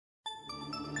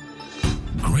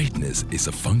Greatness is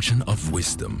a function of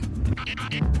wisdom.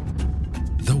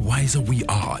 The wiser we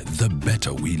are, the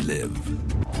better we live.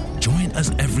 Join us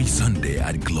every Sunday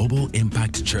at Global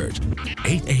Impact Church,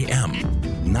 8 a.m.,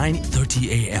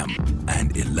 9:30 a.m.,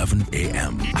 and 11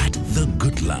 a.m. at The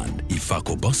Goodland,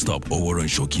 Ifako Bus Stop,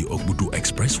 Oworonshoki Ogbudu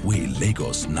Expressway,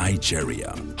 Lagos,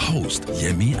 Nigeria. Host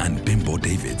Yemi and Bimbo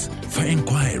Davids. For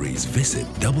inquiries, visit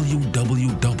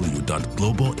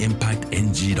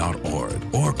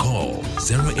www.globalimpactng.org or call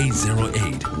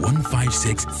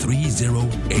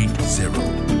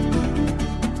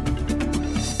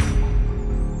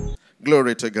 0808-156-3080.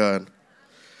 Glory to God.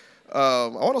 I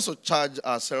want us to charge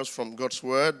ourselves from God's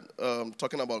word,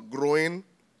 talking about growing.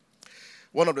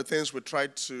 One of the things we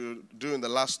tried to do in the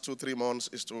last 2-3 months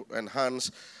is to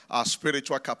enhance our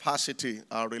spiritual capacity,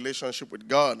 our relationship with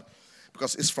God.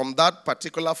 Because it's from that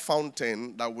particular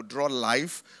fountain that we draw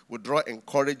life, we draw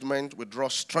encouragement, we draw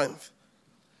strength.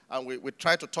 And we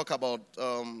try to talk about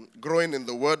growing in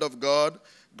the word of God,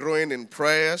 growing in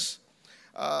prayers.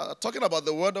 Talking about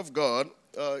the word of God,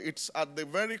 it's at the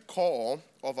very core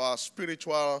of our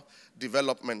spiritual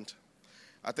development.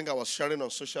 I think I was sharing on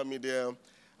social media,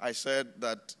 I said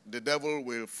that the devil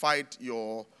will fight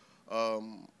your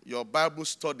Bible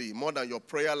study more than your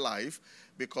prayer life,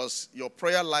 because your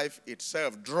prayer life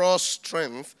itself draws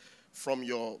strength from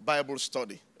your Bible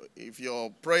study. If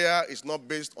your prayer is not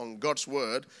based on God's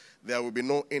word, there will be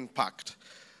no impact.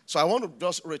 So I want to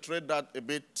just reiterate that a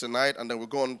bit tonight, and then we'll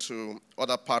go on to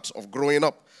other parts of growing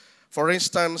up. For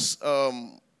instance,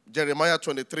 Jeremiah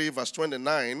 23, verse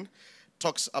 29,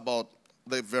 talks about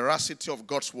the veracity of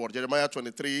God's word. Jeremiah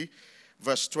 23,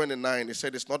 verse 29, he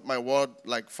said, "It's not my word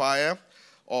like fire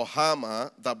or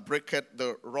hammer that breaketh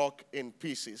the rock in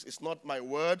pieces." It's not my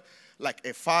word like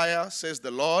a fire, says the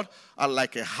Lord, and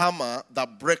like a hammer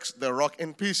that breaks the rock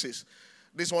in pieces.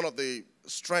 This is one of the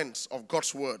strengths of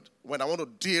God's word. When I want to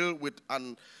deal with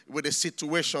a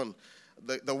situation,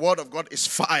 the word of God is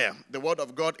fire. The word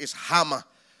of God is hammer.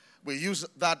 We use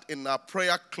that in our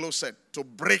prayer closet to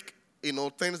break,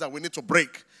 things that we need to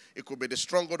break. It could be the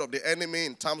stronghold of the enemy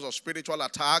in terms of spiritual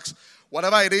attacks.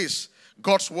 Whatever it is,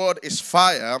 God's word is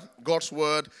fire. God's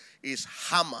word is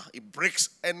hammer. It breaks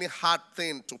any hard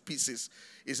thing to pieces.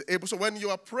 It's able. So when you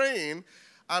are praying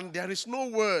and there is no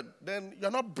word, then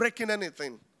you're not breaking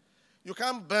anything. You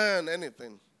can't burn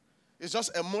anything. It's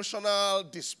just emotional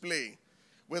display.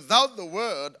 Without the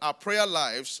word, our prayer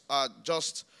lives are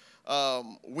just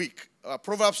weak.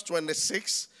 Proverbs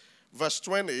 26, verse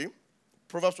 20.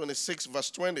 Proverbs 26,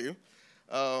 verse 20.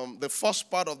 The first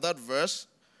part of that verse,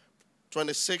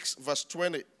 26, verse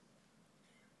 20.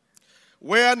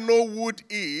 Where no wood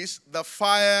is, the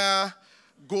fire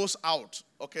goes out.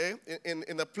 Okay?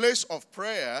 In the place of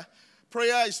prayer,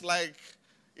 prayer is like,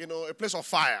 a place of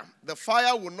fire. The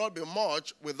fire will not be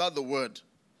much without the word.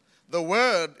 The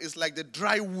word is like the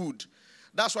dry wood.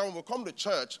 That's why when we come to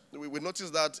church, we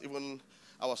notice that even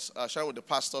I was sharing with the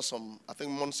pastor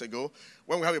months ago,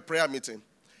 when we have a prayer meeting,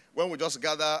 when we just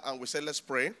gather and we say, let's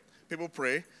pray, people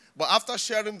pray. But after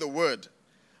sharing the word,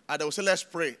 and they will say, let's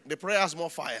pray, the prayer has more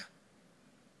fire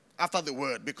after the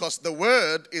word, because the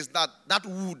word is that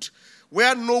wood.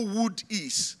 Where no wood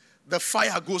is, the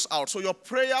fire goes out. So your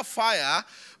prayer fire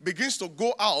begins to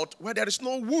go out where there is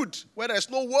no wood, where there is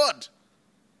no word.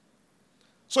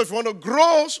 So if you want to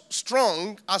grow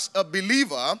strong as a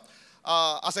believer,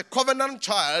 as a covenant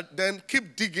child, then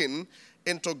keep digging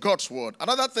into God's word.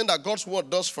 Another thing that God's word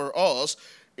does for us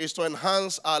is to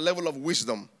enhance our level of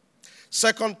wisdom.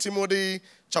 2 Timothy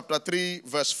chapter 3,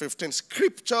 verse 15.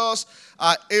 Scriptures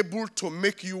are able to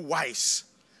make you wise.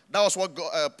 That was what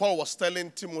Paul was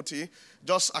telling Timothy,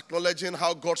 just acknowledging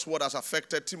how God's word has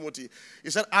affected Timothy.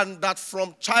 He said, and that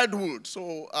from childhood,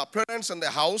 so our parents in the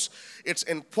house, it's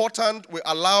important we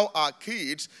allow our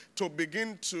kids to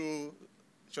begin to,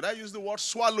 should I use the word,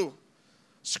 swallow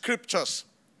scriptures.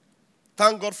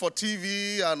 Thank God for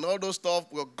TV and all those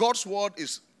stuff. Well, God's word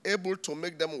is able to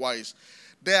make them wise.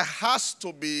 There has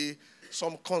to be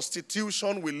some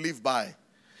constitution we live by.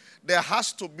 There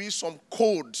has to be some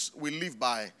codes we live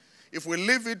by. If we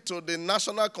leave it to the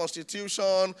national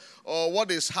constitution or what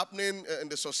is happening in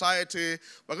the society,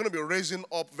 we're going to be raising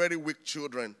up very weak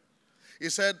children. He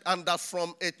said, and that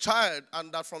from a child,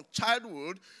 and that from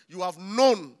childhood, you have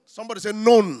known. Somebody say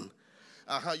known.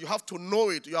 You have to know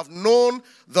it. You have known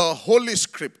the Holy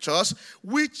Scriptures,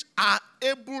 which are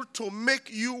able to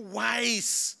make you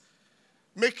wise.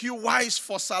 Make you wise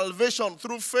for salvation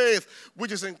through faith,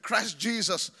 which is in Christ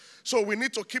Jesus. So we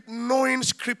need to keep knowing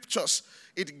Scriptures.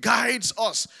 It guides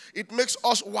us. It makes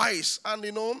us wise. And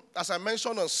as I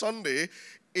mentioned on Sunday,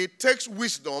 it takes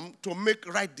wisdom to make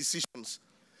right decisions.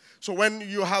 So when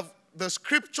you have the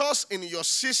scriptures in your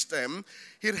system,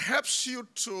 it helps you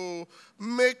to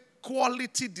make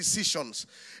quality decisions,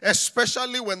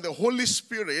 especially when the Holy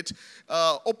Spirit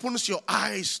opens your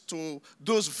eyes to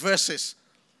those verses.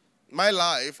 My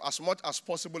life, as much as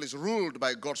possible, is ruled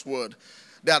by God's word.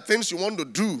 There are things you want to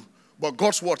do, but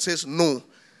God's word says no.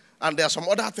 And there are some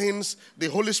other things the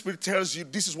Holy Spirit tells you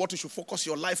this is what you should focus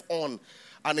your life on,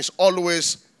 and it's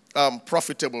always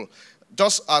profitable.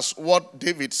 Just as what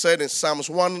David said in Psalms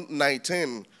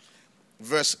 119,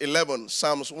 verse 11.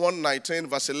 Psalms 119,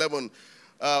 verse 11.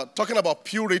 Talking about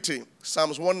purity.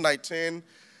 Psalms 119,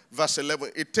 verse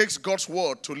 11. It takes God's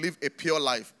word to live a pure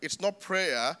life. It's not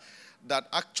prayer that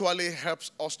actually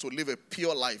helps us to live a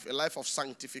pure life, a life of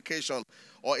sanctification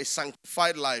or a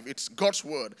sanctified life. It's God's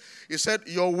word. He said,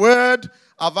 your word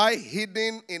have I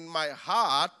hidden in my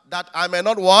heart that I may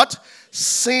not what?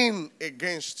 Sin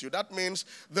against you. That means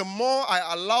the more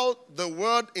I allow the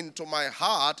word into my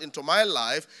heart, into my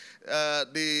life,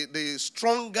 the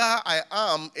stronger I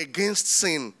am against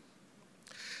sin.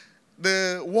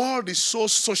 The world is so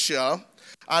social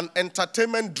and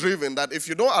entertainment driven that if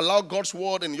you don't allow God's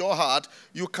word in your heart,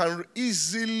 you can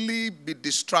easily be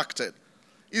distracted,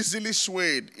 easily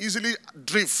swayed, easily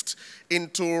drift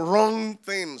into wrong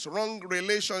things, wrong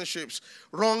relationships,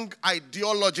 wrong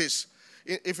ideologies.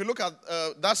 If you look at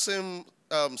that same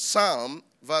Psalm,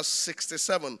 verse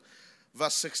 67,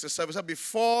 it said,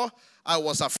 before I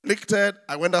was afflicted,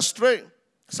 I went astray.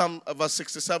 Verse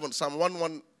 67, Psalm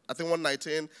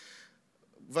 119,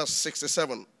 verse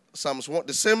 67.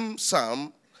 The same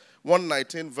Psalm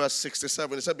 119, verse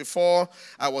 67. It said, before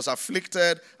I was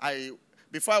afflicted, I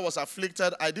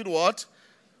did what?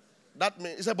 That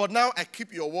means, he said, but now I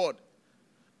keep your word.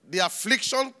 The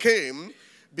affliction came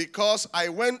because I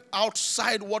went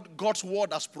outside what God's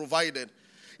word has provided.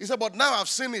 He said, but now I've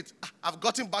seen it. I've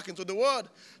gotten back into the word.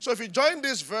 So if you join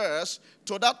this verse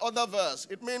to that other verse,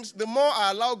 it means the more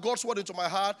I allow God's word into my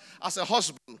heart as a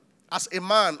husband, as a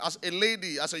man, as a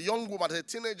lady, as a young woman, as a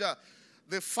teenager,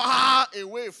 the far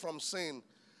away from sin.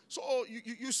 So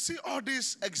you see all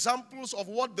these examples of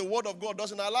what the word of God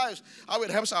does in our lives. How it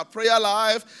helps our prayer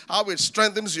life, how it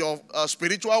strengthens your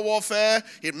spiritual warfare,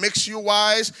 it makes you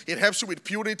wise, it helps you with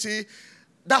purity.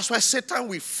 That's why Satan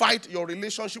will fight your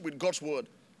relationship with God's word.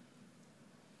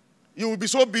 You will be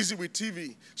so busy with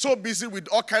TV, so busy with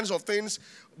all kinds of things,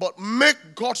 but make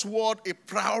God's word a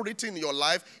priority in your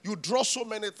life. You draw so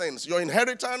many things. Your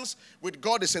inheritance with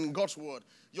God is in God's word.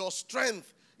 Your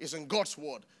strength is in God's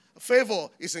word. Favor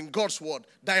is in God's word.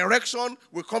 Direction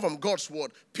will come from God's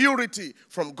word. Purity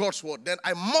from God's word. Then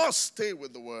I must stay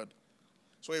with the word.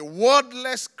 So a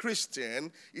wordless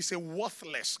Christian is a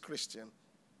worthless Christian.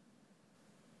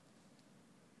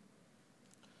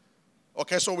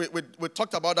 Okay, so we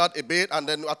talked about that a bit, and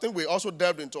then I think we also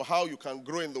delved into how you can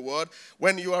grow in the word.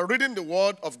 When you are reading the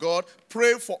word of God,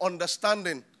 pray for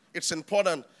understanding. It's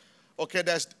important. Okay,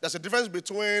 there's a difference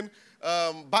between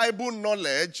Bible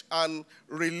knowledge and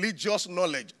religious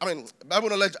knowledge. I mean, Bible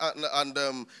knowledge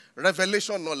and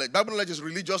revelation knowledge. Bible knowledge is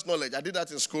religious knowledge. I did that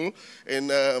in school.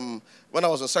 When I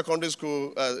was in secondary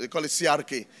school, they call it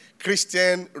CRK,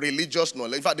 Christian Religious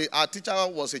Knowledge. In fact, our teacher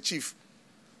was a chief,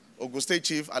 Ogun State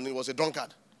chief, and he was a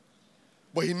drunkard.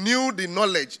 But he knew the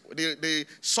knowledge, the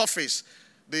surface,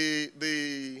 the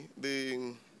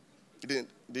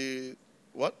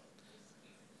what?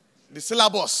 The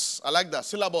syllabus. I like that,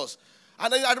 syllabus.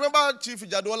 And then I remember Chief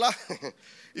Ijadola,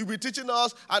 he'll be teaching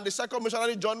us, and the second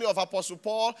missionary journey of Apostle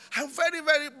Paul. I'm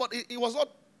but he was not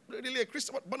really a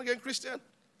Christian, born-again Christian.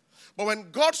 But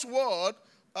when God's word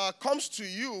comes to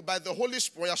you by the Holy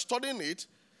Spirit, you're studying it,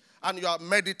 and you are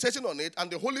meditating on it,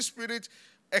 and the Holy Spirit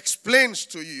explains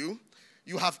to you,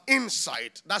 you have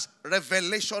insight. That's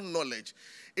revelation knowledge.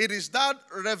 It is that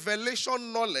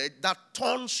revelation knowledge that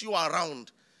turns you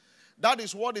around. That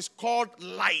is what is called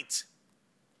light.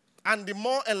 And the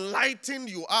more enlightened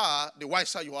you are, the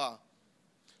wiser you are.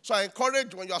 So I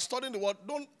encourage, when you are studying the word,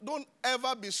 don't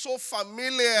ever be so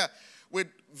familiar with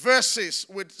verses,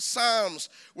 with psalms,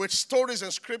 with stories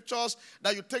and scriptures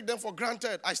that you take them for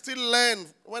granted. I still learn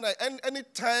any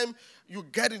time you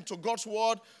get into God's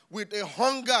word with a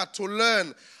hunger to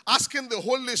learn, asking the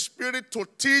Holy Spirit to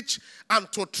teach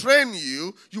and to train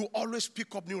you, you always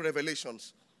pick up new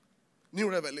revelations. New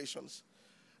revelations.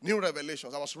 New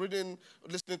revelations. I was listening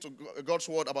to God's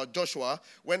word about Joshua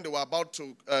when they were about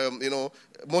to,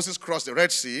 Moses crossed the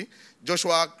Red Sea.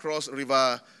 Joshua crossed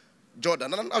River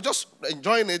Jordan. And I was just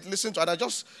enjoying it, listening to it. And I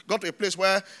just got to a place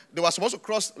where they were supposed to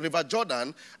cross River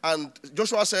Jordan. And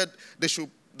Joshua said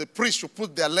they the priest should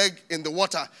put their leg in the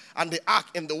water and the ark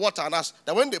in the water, and as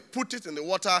that when they put it in the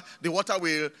water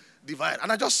will divide.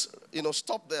 And I just,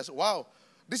 stopped there. So, wow,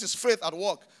 this is faith at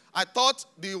work. I thought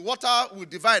the water would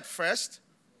divide first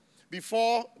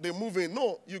before they move in.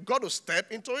 No, you got to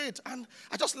step into it. And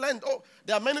I just learned,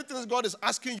 there are many things God is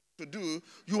asking you to do.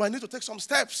 You might need to take some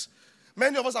steps.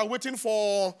 Many of us are waiting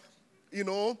for,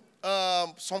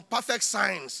 some perfect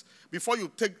signs before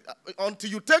you take, until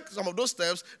you take some of those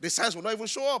steps, the signs will not even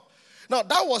show up. Now,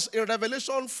 that was a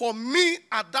revelation for me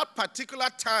at that particular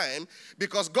time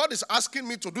because God is asking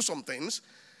me to do some things.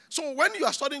 So when you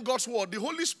are studying God's word, the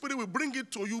Holy Spirit will bring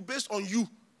it to you based on you,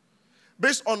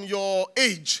 based on your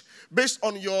age, based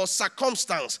on your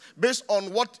circumstance, based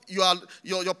on what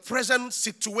your present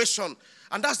situation.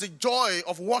 And that's the joy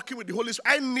of working with the Holy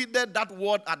Spirit. I needed that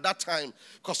word at that time.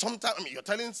 Because sometimes, you're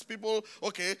telling people,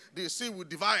 okay, the sea will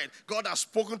divide. God has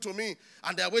spoken to me.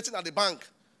 And they're waiting at the bank.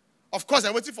 Of course,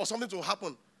 they're waiting for something to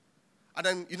happen. And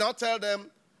then you now tell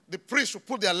them, the priest should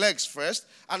put their legs first.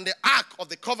 And the ark of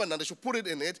the covenant, they should put it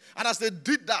in it. And as they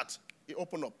did that, it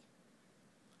opened up.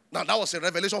 Now, that was a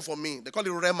revelation for me. They call it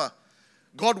Rhema.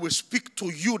 God will speak to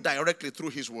you directly through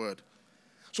his word.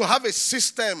 So have a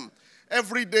system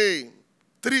every day.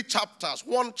 3 chapters,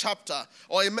 1 chapter,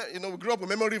 or we grew up with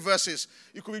memory verses.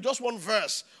 It could be just one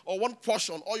verse or one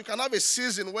portion, or you can have a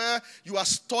season where you are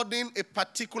studying a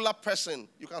particular person.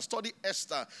 You can study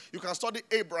Esther, you can study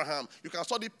Abraham, you can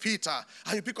study Peter,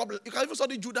 and you can even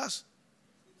study Judas.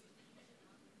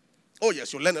 Oh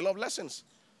yes, you learn a lot of lessons.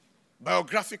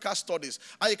 Biographical studies.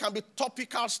 And it can be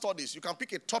topical studies. You can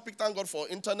pick a topic, thank God for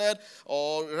internet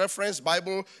or reference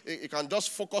Bible. You can just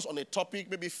focus on a topic,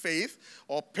 maybe faith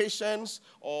or patience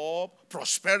or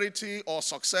prosperity or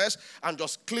success, and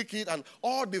just click it. And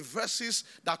all the verses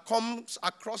that comes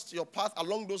across your path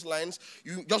along those lines,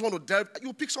 you just want to delve,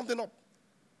 you pick something up.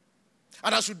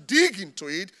 And as you dig into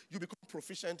it, you become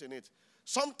proficient in it.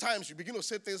 Sometimes you begin to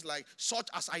say things like, such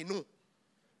as I know.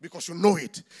 Because you know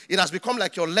it. It has become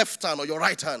like your left hand or your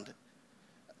right hand.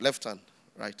 Left hand,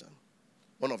 right hand.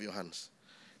 One of your hands.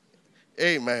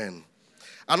 Amen.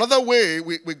 Another way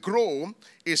we grow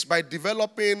is by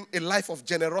developing a life of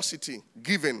generosity,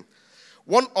 giving.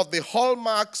 One of the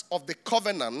hallmarks of the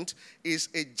covenant is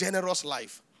a generous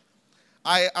life.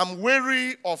 I am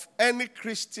wary of any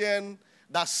Christian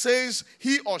that says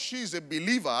he or she is a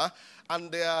believer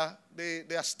and they are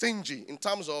stingy in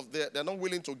terms of they're not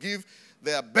willing to give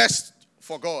their best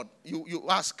for God. You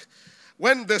ask,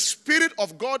 when the Spirit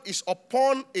of God is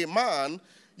upon a man,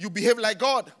 you behave like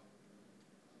God.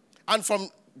 And from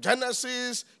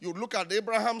Genesis, you look at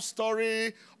Abraham's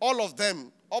story, all of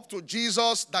them, up to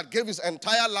Jesus that gave his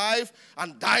entire life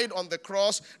and died on the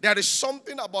cross. There is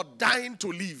something about dying to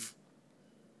live.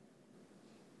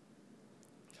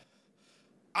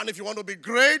 And if you want to be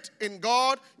great in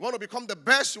God, you want to become the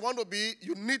best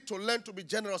you need to learn to be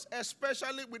generous,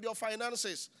 especially with your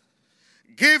finances.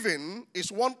 Giving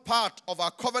is one part of our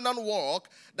covenant work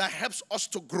that helps us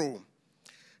to grow.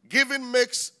 Giving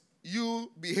makes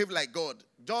you behave like God.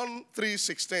 John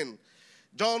 3:16.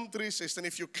 John 3:16.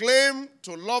 If you claim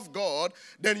to love God,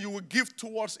 then you will give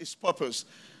towards his purpose.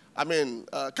 Can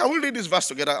we read this verse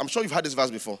together? I'm sure you've had this verse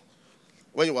before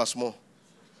when you were small.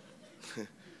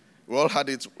 We all had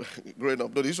it growing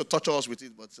up. They used to torture us with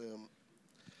it, but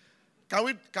can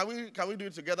we do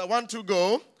it together? 1, 2,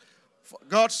 go. For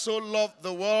God so loved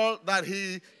the world that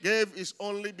he gave his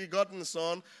only begotten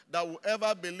Son, that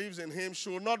whoever believes in him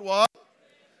should not what?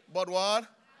 But what?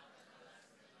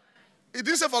 It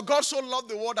didn't say for God so loved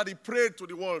the world that he prayed to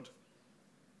the world.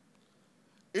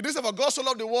 It didn't say for God so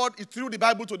loved the world, he threw the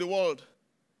Bible to the world.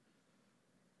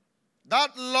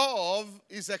 That love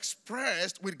is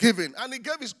expressed with giving. And he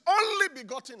gave his only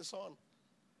begotten Son.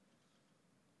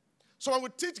 So when we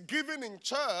teach giving in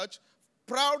church,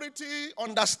 priority,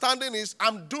 understanding is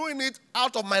I'm doing it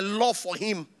out of my love for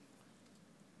him.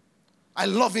 I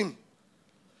love him.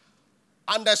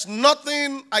 And there's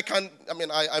nothing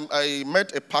I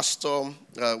met a pastor,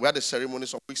 we had a ceremony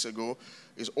some weeks ago.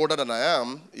 He's older than I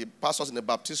am. He pastors in a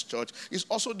Baptist church. He's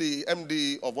also the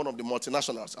MD of one of the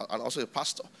multinationals and also a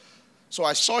pastor. So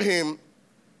I saw him,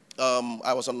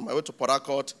 I was on my way to Port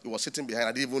Harcourt. He was sitting behind.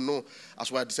 I didn't even know.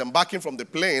 As we were disembarking from the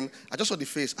plane, I just saw the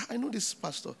face. I know this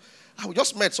pastor. We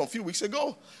just met some few weeks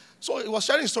ago. So he was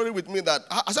sharing a story with me that,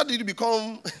 I said, did you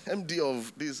become MD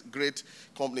of this great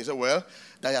company? He said, well,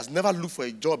 that he has never looked for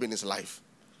a job in his life.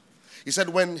 He said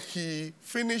when he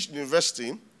finished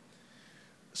university,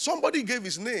 somebody gave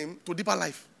his name to Deeper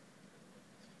Life.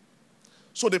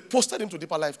 So they posted him to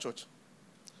Deeper Life Church.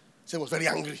 So he was very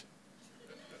angry.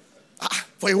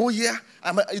 for a whole year.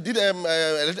 He did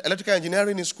electrical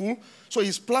engineering in school. So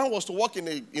his plan was to work in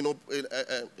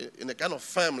a kind of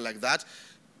firm like that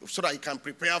so that he can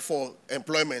prepare for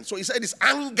employment. So he said his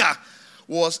anger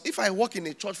was, if I work in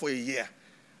a church for a year,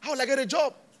 how will I get a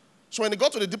job? So when he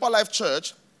got to the Deeper Life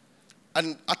Church,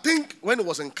 and I think when he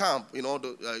was in camp, he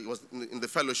was in the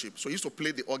fellowship, so he used to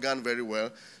play the organ very well.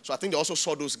 So I think they also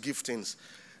saw those giftings.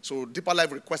 So Deeper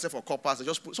Life requested for corpus. They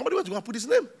just somebody went to go and put his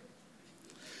name.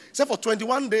 He said for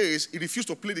 21 days, he refused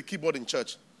to play the keyboard in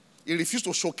church. He refused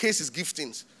to showcase his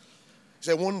giftings. He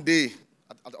said one day,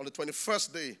 on the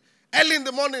 21st day, early in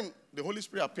the morning, the Holy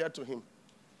Spirit appeared to him.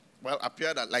 Well,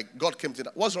 appeared like God came to him.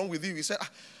 What's wrong with you? He said,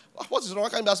 what is wrong? I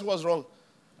can't ask what's wrong.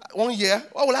 1 year,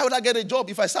 why would I get a job?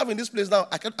 If I serve in this place now,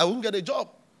 I won't get a job.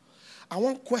 And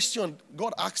one question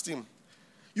God asked him,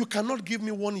 you cannot give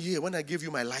me 1 year when I gave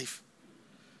you my life.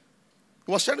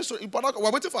 He was sharing the story. We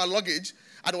were waiting for our luggage,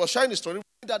 and he was sharing the story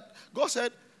that God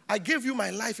said, I gave you my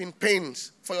life in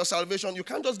pains for your salvation. You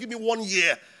can't just give me 1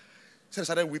 year. So I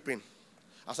started weeping.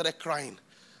 I started crying,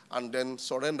 and then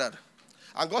surrendered.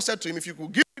 And God said to him, if you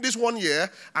could give me this 1 year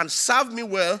and serve me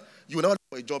well, you will never look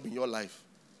for a job in your life.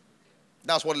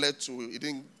 That's what led to he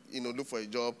didn't, look for a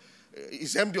job.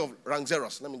 He's MD of Rank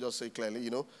Zeros, let me just say clearly,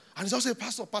 And he's also a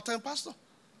pastor, part-time pastor.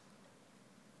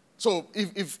 So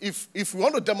if we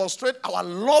want to demonstrate our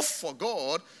love for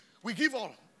God, we give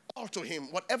all to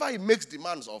him, whatever he makes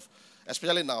demands of,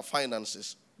 especially in our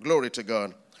finances. Glory to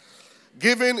God.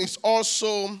 Giving is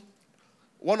also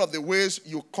one of the ways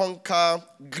you conquer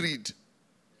greed.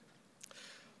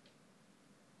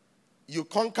 You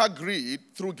conquer greed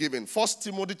through giving. 1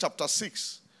 Timothy chapter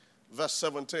 6, verse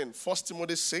 17. 1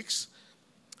 Timothy 6,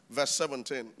 verse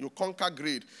 17. You conquer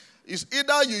greed. It's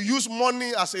either you use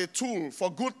money as a tool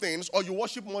for good things or you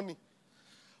worship money.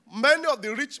 Many of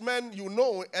the rich men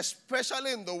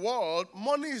especially in the world,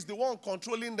 money is the one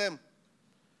controlling them.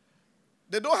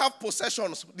 They don't have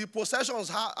possessions. The possessions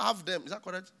have them. Is that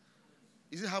correct?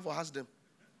 Is it have or has them?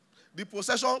 The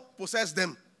possession possess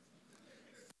them.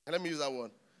 And let me use that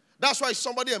word. That's why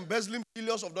somebody embezzling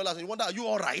billions of dollars and you wonder, are you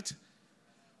all right?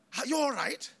 Are you all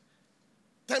right?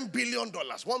 $10 billion,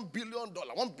 $1 billion.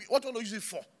 What do you use it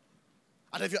for?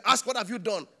 And if you ask, what have you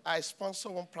done? I sponsor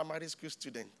one primary school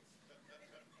student.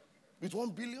 With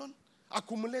 $1 billion,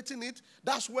 accumulating it,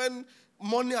 that's when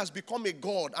money has become a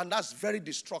god, and that's very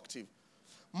destructive.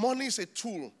 Money is a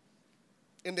tool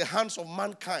in the hands of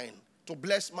mankind to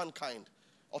bless mankind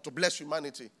or to bless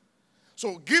humanity.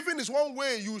 So giving is one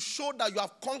way you show that you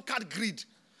have conquered greed.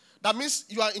 That means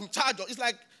you are in charge of, it's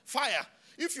like fire.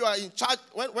 If you are in charge,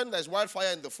 when there's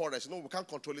wildfire in the forest, we can't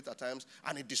control it at times,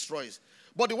 and it destroys.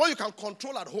 But the one you can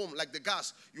control at home, like the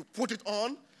gas, you put it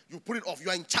on, you put it off, you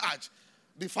are in charge.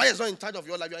 The fire is not in charge of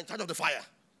your life, you are in charge of the fire.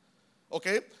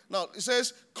 Okay? Now, it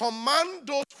says, command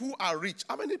those who are rich.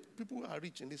 How many people are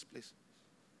rich in this place?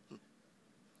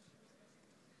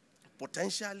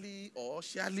 Potentially or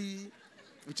surely,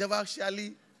 whichever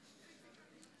surely.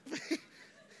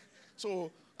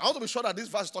 So, I want to be sure that this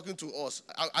verse is talking to us.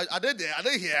 Are they there? Are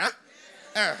they here?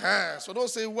 Uh-huh. So don't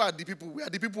say, who are the people? We are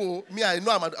the people. Me, I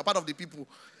know I'm a part of the people.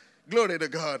 Glory to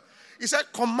God. He said,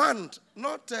 command,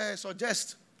 not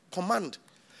suggest. Command.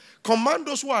 Command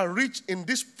those who are rich in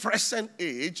this present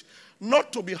age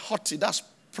not to be haughty. That's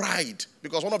pride.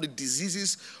 Because one of the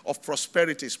diseases of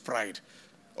prosperity is pride.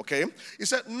 Okay? He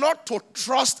said, not to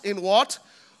trust in what?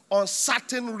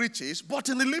 Uncertain riches, but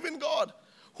in the living God,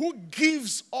 who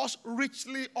gives us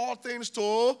richly all things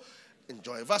to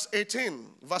enjoy. Verse 18.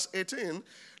 Verse 18.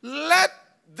 Let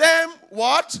them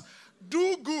what?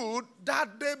 Do good,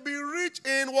 that they be rich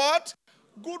in what?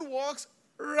 Good works,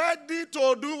 ready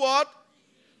to do what?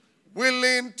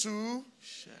 Willing to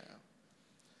share.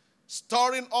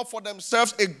 Storing up for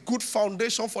themselves a good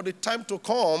foundation for the time to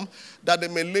come, that they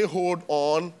may lay hold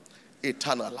on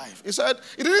eternal life. He said,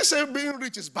 he didn't say being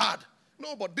rich is bad.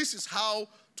 No, but this is how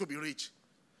to be rich.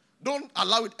 Don't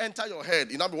allow it enter your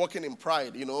head. You not be walking in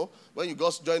pride, When you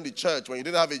just joined the church, when you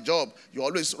didn't have a job, you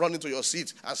always run into your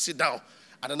seat and sit down.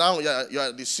 And now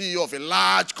you're the CEO of a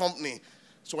large company.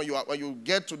 So when you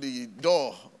get to the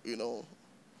door,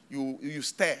 you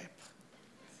step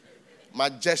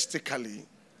majestically.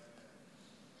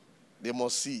 They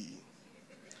must see.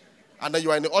 And then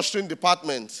you are in the ushering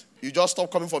department. You just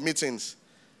stop coming for meetings.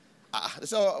 They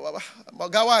say,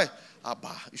 God, why?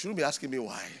 Abba, you shouldn't be asking me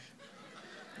why.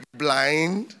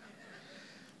 Blind.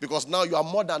 Because now you are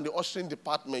more than the ushering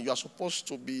department. You are supposed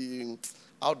to be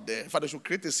out there. In fact, they should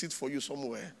create a seat for you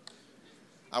somewhere.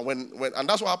 And and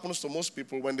that's what happens to most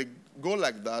people. When they go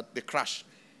like that, they crash.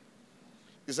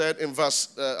 He said in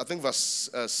verse, I think verse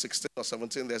 16 or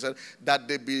 17, they said that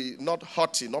they be not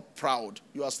haughty, not proud.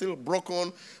 You are still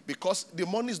broken because the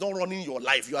money is not running your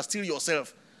life. You are still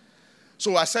yourself.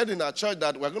 So I said in our church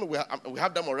that we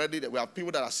have them already. That we have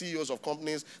people that are CEOs of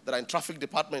companies that are in traffic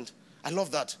department. I love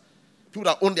that. People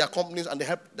that own their companies and they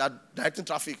help that directing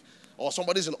traffic. Or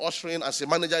somebody's in ushering as a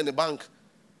manager in the bank.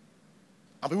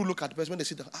 And people look at the person when they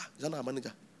see that, is that not a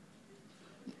manager?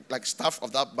 Like staff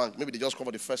of that bank, maybe they just come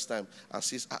for the first time and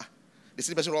see, they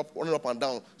see the person running up and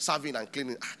down, serving and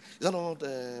cleaning. Is that not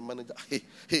the manager? Hey,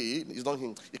 it's not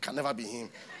him. It can never be him.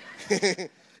 They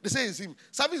say it's him.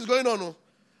 Service is going on, no?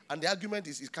 And the argument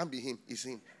is, it can't be him. It's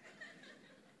him.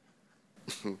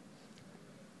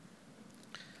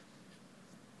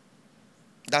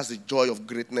 That's the joy of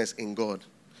greatness in God.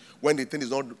 When the thing is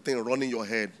not running your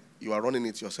head, you are running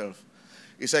it yourself.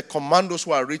 He said, command those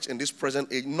who are rich in this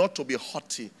present age not to be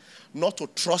haughty, not to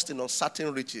trust in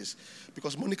uncertain riches,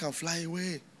 because money can fly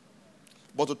away,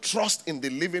 but to trust in the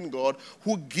living God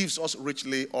who gives us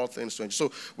richly all things to enjoy.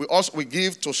 So we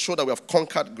give to show that we have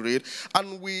conquered greed,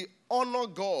 and we honor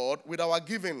God with our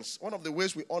givings. One of the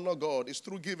ways we honor God is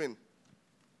through giving.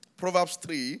 Proverbs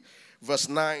 3, verse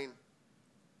 9.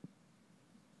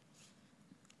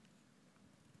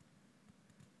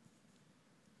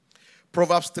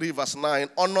 Proverbs 3 verse 9,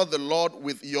 honor the Lord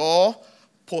with your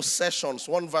possessions.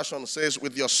 One version says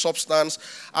with your substance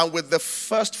and with the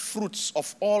first fruits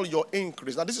of all your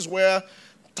increase. Now this is where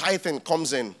tithing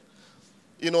comes in.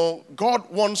 You know,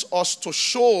 God wants us to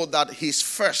show that He's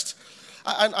first.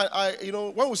 And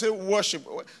when we say worship,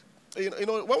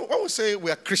 when we say we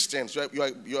are Christians,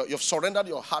 you've surrendered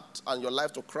your heart and your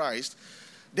life to Christ,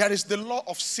 there is the law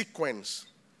of sequence.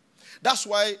 That's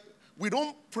why we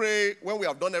don't pray when we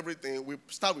have done everything. We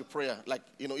start with prayer. Like,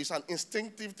 it's an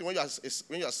instinctive thing when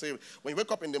you are saved. When you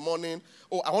wake up in the morning,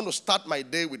 I want to start my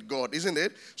day with God, isn't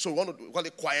it? So we want to call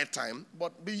it quiet time.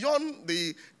 But beyond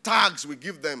the tags we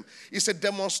give them, it's a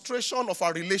demonstration of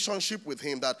our relationship with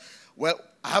Him that,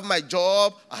 I have my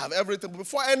job, I have everything. But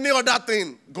before any other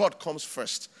thing, God comes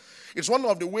first. It's one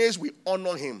of the ways we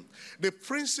honor Him. The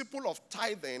principle of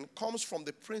tithing comes from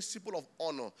the principle of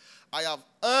honor. I have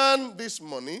earned this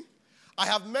money. I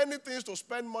have many things to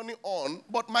spend money on,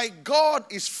 but my God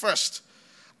is first.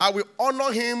 I will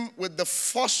honor Him with the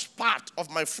first part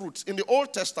of my fruits. In the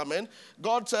Old Testament,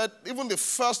 God said even the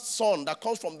first son that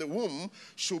comes from the womb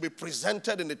should be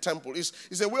presented in the temple.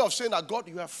 It's a way of saying that, God,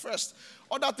 you are first.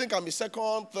 Other things can be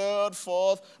second, third,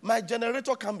 fourth. My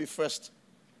generator can be first.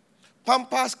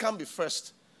 Pampers can be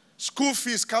first. School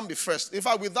fees can be first. In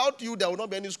fact, without you, there will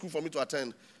not be any school for me to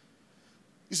attend.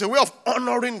 It's a way of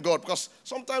honoring God, because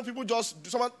sometimes people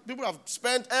have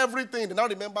spent everything, they now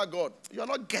remember God. You are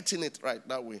not getting it right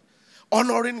that way.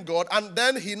 Honoring God, and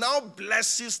then He now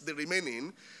blesses the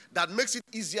remaining. That makes it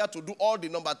easier to do all the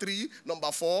number 3, number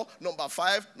 4, number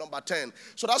 5, number 10.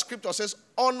 So that scripture says,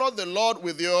 honor the Lord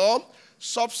with your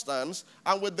substance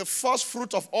and with the first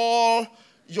fruit of all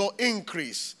your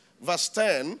increase. Verse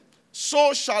 10.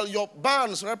 So shall your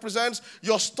barns represent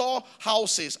your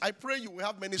storehouses. I pray you will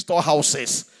have many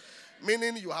storehouses.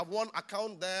 Meaning you have one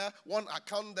account there, one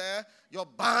account there. Your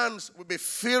barns will be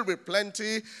filled with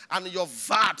plenty, and your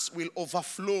vats will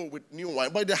overflow with new wine.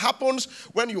 But it happens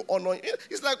when you honor.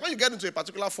 It's like when you get into a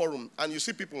particular forum and you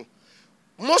see people.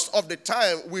 Most of the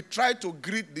time, we try to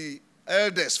greet the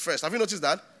elders first. Have you noticed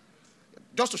that?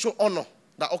 Just to show honor.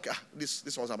 That, okay,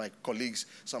 these ones are my colleagues,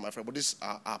 some are my friends, but this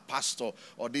are our pastor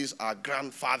or this our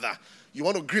grandfather. You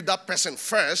want to greet that person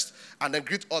first and then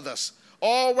greet others.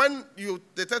 Or when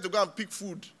they tend to go and pick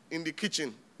food in the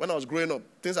kitchen. When I was growing up,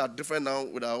 things are different now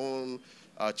with our own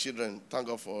children. Thank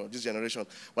God for this generation.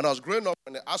 When I was growing up,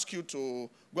 when they ask you to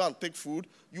go and take food,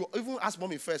 you even ask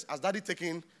mommy first, has daddy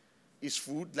taken his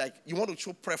food? Like, you want to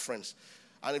show preference.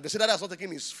 And if they say daddy has not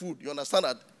taken his food, you understand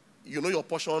that you know your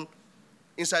portion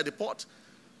inside the pot.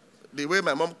 The way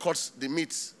my mom cuts the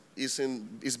meat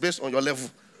is based on your level.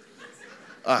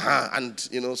 And,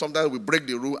 sometimes we break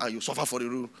the rule and you suffer for the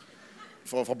rule.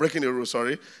 For breaking the rule,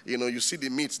 sorry. You see the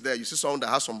meat there. You see someone that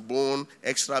has some bone,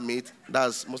 extra meat.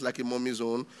 That's most likely mommy's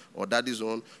own or daddy's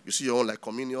own. You see your own, like,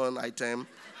 communion item.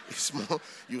 It's small.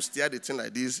 You steer the thing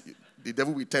like this. The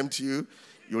devil will tempt you.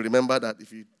 You remember that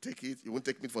if you take it, you won't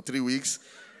take meat for 3 weeks.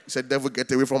 He said, devil, get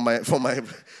away from my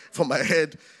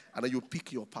head. And then you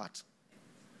pick your part.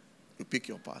 You pick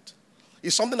your part.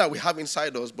 It's something that we have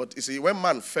inside us, but you see, when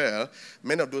man fell,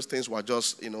 many of those things were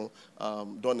just,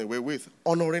 done away with.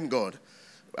 Honoring God.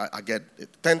 I get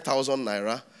 10,000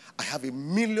 naira. I have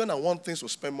 1,000,001 things to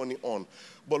spend money on.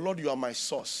 But Lord, you are my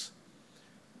source.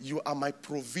 You are my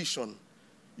provision.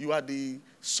 You are the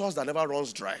source that never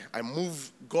runs dry. I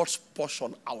move God's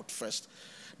portion out first.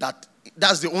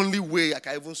 That's the only way I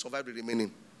can even survive the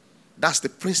remaining. That's the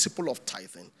principle of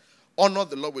tithing. Honor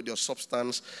the Lord with your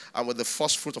substance and with the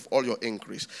first fruit of all your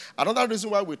increase. Another reason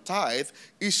why we tithe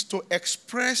is to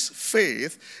express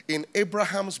faith in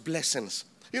Abraham's blessings.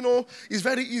 You know, it's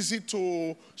very easy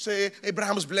to say,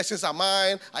 Abraham's blessings are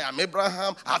mine. I am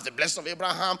Abraham. I have the blessing of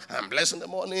Abraham. I'm blessed in the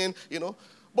morning,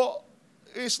 But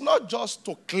it's not just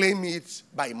to claim it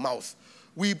by mouth.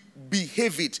 We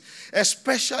behave it,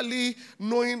 especially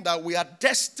knowing that we are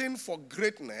destined for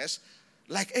greatness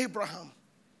like Abraham.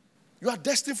 You are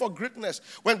destined for greatness.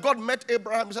 When God met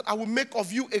Abraham, he said, I will make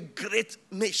of you a great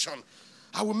nation.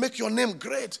 I will make your name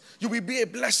great. You will be a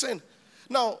blessing.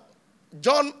 Now,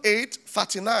 John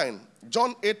 8:39.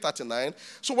 John 8:39.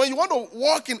 So when you want to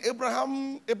walk in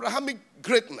Abrahamic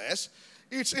greatness,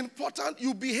 it's important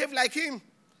you behave like him.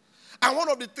 And one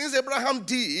of the things Abraham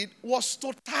did was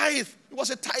to tithe. He was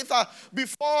a tither.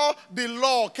 Before the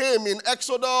law came in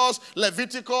Exodus,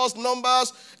 Leviticus,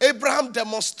 Numbers, Abraham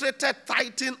demonstrated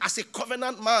tithing as a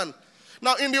covenant man.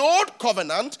 Now, in the old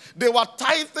covenant, they were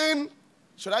tithing,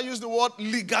 should I use the word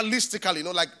legalistically,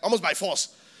 like almost by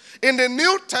force. In the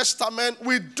New Testament,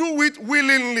 we do it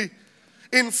willingly.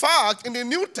 In fact, in the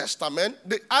New Testament,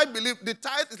 I believe the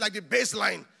tithe is like the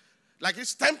baseline. Like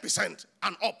it's 10%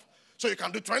 and up. So you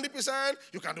can do 20%,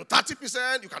 you can do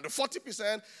 30%, you can do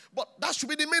 40%, but that should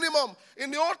be the minimum. In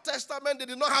the Old Testament, they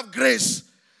did not have grace.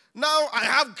 Now I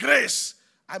have grace.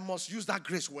 I must use that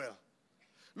grace well.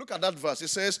 Look at that verse. It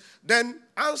says, then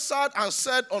answered and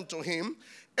said unto him,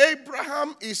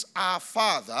 Abraham is our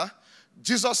father.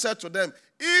 Jesus said to them,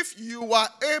 if you are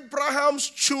Abraham's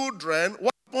children,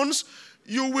 what happens?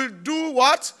 You will do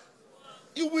what?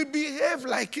 You will behave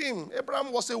like him.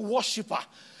 Abraham was a worshiper.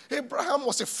 Abraham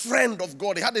was a friend of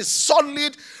God. He had a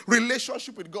solid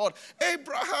relationship with God.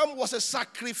 Abraham was a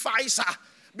sacrificer.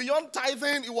 Beyond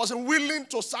tithing, he was willing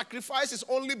to sacrifice his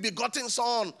only begotten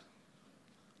son,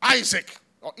 Isaac,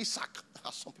 or Isaac,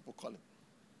 as some people call him.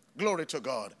 Glory to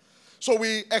God. So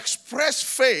we express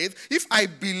faith. If I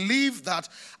believe that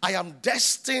I am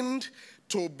destined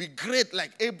to be great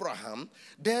like Abraham,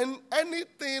 then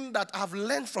anything that I've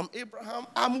learned from Abraham,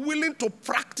 I'm willing to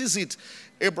practice it.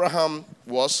 Abraham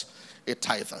was a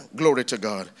tither. Glory to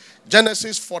God.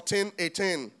 Genesis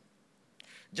 14:18.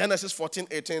 Genesis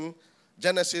 14:18.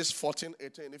 Genesis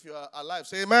 14:18. If you are alive,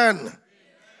 say amen. Amen.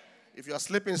 If you are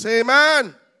sleeping, say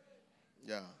amen.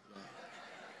 Yeah.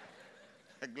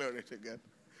 Glory to God.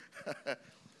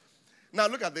 Now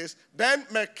look at this. Then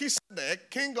Melchizedek,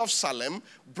 king of Salem,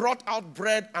 brought out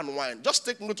bread and wine. Just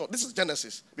take note of this is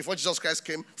Genesis, before Jesus Christ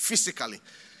came physically.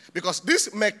 Because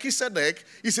this Melchizedek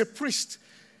is a priest.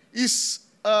 Is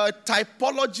a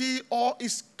typology or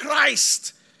is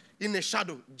Christ in a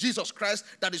shadow. Jesus Christ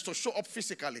that is to show up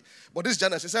physically. But this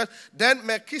Genesis said, then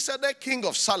Melchizedek, king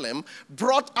of Salem,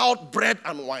 brought out bread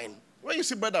and wine. When you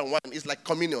see bread and wine, it's like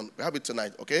communion. We have it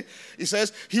tonight, okay? It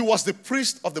says, he was the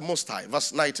priest of the Most High.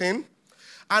 Verse 19.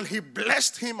 And he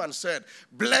blessed him and said,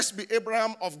 blessed be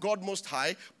Abraham of God Most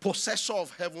High, possessor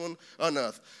of heaven and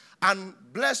earth. And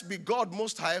blessed be God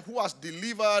Most High, who has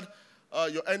delivered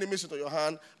your enemies into your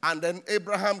hand. And then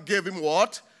Abraham gave him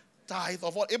what? Tithe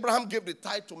of what? Abraham gave the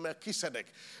tithe to Melchizedek.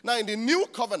 Now in the new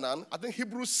covenant, I think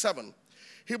Hebrews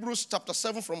chapter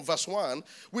 7 from verse 1,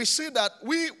 we see that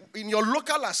in your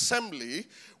local assembly,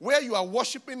 where you are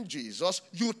worshiping Jesus,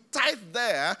 you tithe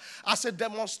there as a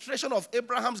demonstration of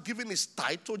Abraham's giving his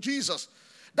tithe to Jesus.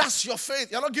 That's your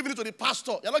faith. You're not giving it to the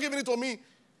pastor. You're not giving it to me.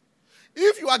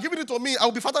 If you are giving it to me, I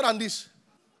will be fatter than this.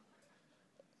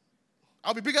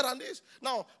 I'll be bigger than this.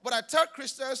 Now, but I tell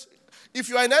Christians, if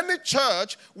you are in any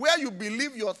church where you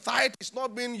believe your tithe is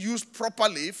not being used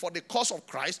properly for the cause of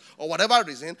Christ or whatever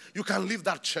reason, you can leave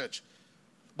that church.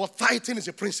 But tithing is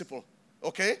a principle.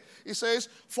 Okay? It says,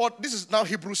 this is now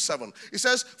Hebrews 7. It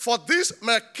says, for this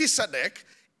Melchizedek,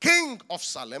 king of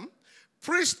Salem,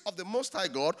 priest of the Most High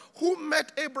God, who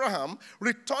met Abraham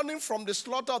returning from the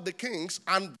slaughter of the kings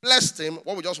and blessed him,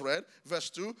 what we just read,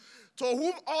 verse 2, to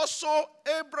whom also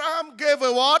Abraham gave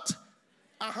a what?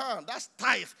 That's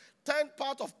tithe. 10th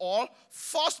part of all,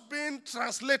 first being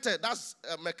translated, that's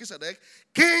Melchizedek,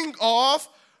 king of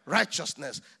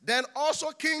righteousness. Then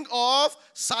also king of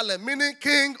Salem, meaning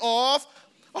king of,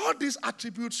 all these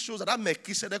attributes shows that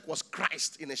Melchizedek was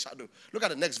Christ in a shadow. Look at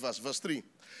the next verse, verse 3.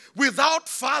 Without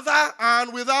father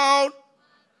and without,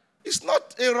 it's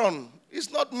not Aaron, it's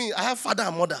not me, I have father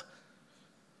and mother.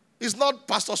 It's not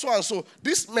pastor so-and-so.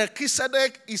 This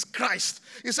Melchizedek is Christ.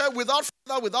 He said, without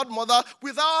father, without mother,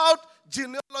 without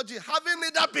genealogy, having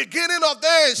neither beginning of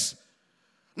days,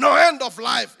 no end of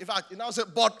life. In fact, he now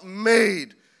said, but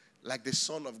made like the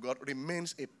Son of God,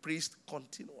 remains a priest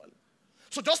continually.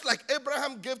 So just like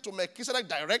Abraham gave to Melchizedek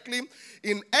directly,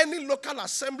 in any local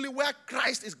assembly where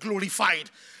Christ is glorified,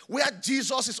 where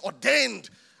Jesus is ordained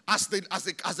as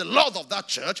the Lord of that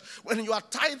church, when you are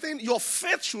tithing, your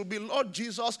faith should be, Lord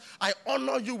Jesus, I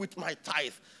honor you with my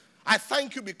tithe. I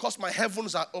thank you because my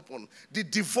heavens are open. The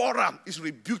devourer is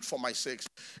rebuked for my sakes.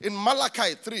 In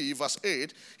Malachi 3 verse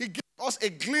 8, he gives us a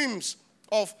glimpse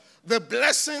of the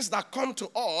blessings that come to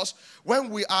us when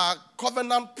we are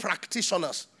covenant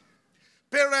practitioners.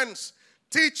 Parents,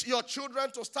 teach your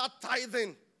children to start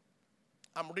tithing.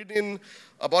 I'm reading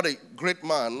about a great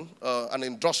man, an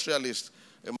industrialist,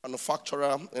 a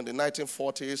manufacturer in the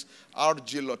 1940s,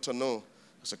 R.G. Letourneau.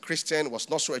 As a Christian, was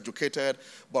not so educated,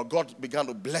 but God began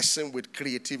to bless him with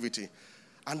creativity.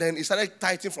 And then he started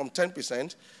tithing from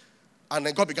 10%, and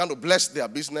then God began to bless their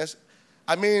business.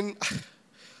 I mean,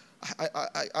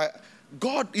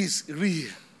 God is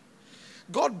real.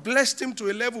 God blessed him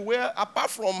to a level where, apart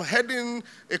from heading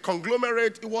a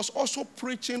conglomerate, he was also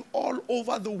preaching all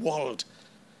over the world.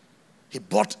 He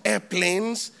bought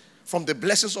airplanes from the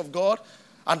blessings of God.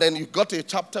 And then you got to a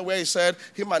chapter where he said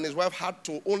him and his wife had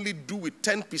to only do with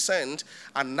 10%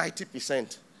 and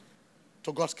 90%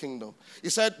 to God's kingdom. He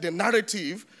said the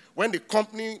narrative when the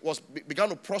company began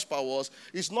to prosper was,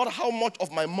 it's not how much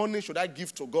of my money should I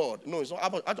give to God. No, it's not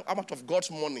how much of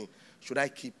God's money should I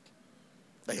keep.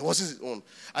 That he wasn't his own.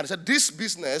 And he said this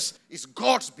business is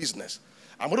God's business.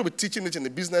 I'm going to be teaching it in the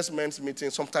businessmen's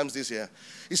meeting sometimes this year.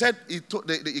 He said, he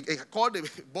called the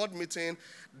board meeting,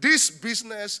 this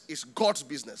business is God's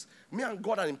business. Me and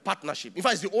God are in partnership. In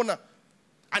fact, he's the owner,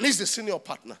 and he's the senior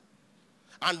partner.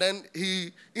 And then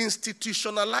he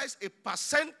institutionalized a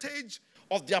percentage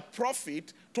of their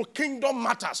profit to kingdom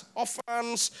matters,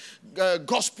 orphans,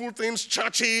 gospel things,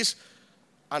 churches,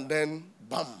 and then,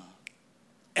 bam,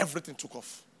 everything took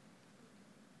off.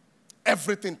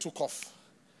 Everything took off.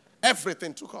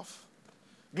 Everything took off.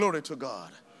 Glory to God.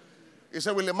 He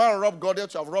said, will a man rob God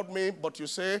yet? You have robbed me. But you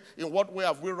say, in what way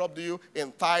have we robbed you?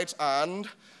 In tithes and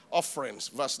offerings.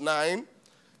 Verse 9,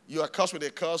 you are cursed with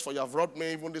a curse, for you have robbed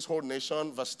me, even this whole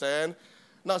nation. Verse 10.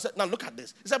 Now look at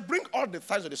this. He said, bring all the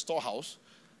tithes of the storehouse,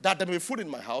 that there may be food in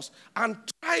my house, and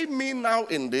try me now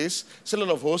in this, say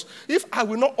Lord of hosts, if I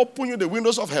will not open you the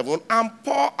windows of heaven and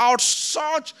pour out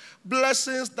such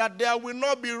blessings that there will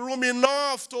not be room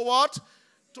enough to what?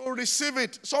 To receive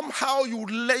it. Somehow you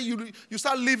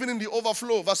start living in the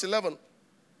overflow. Verse 11.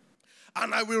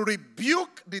 And I will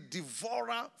rebuke the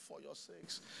devourer for your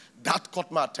sakes. That caught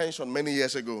my attention many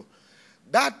years ago.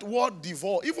 That word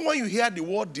devour, even when you hear the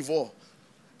word devour,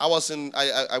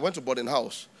 I went to boarding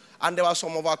house, and there were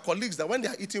some of our colleagues that when they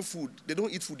are eating food, they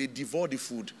don't eat food, they devour the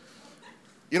food.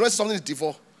 You know something is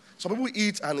devour? Some people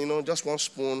eat and just one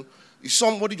spoon. If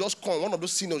somebody just come, one of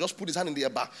those seniors just put his hand in their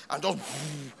back and just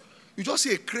you just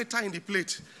see a crater in the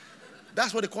plate.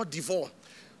 That's what they call devour.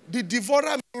 The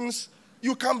devourer means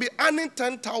you can be earning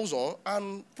 10,000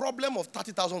 and problem of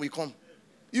 30,000 will come.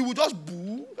 You will just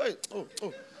boo.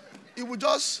 It will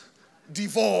just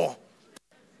devour.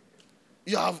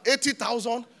 You have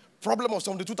 80,000, problem of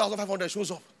 72,500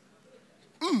 shows up.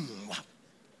 Wow.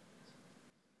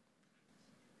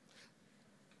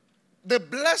 The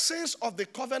blessings of the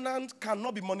covenant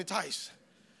cannot be monetized.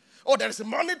 Oh, there is a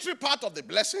monetary part of the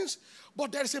blessings,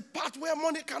 but there is a part where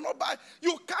money cannot buy.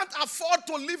 You can't afford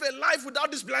to live a life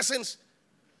without these blessings.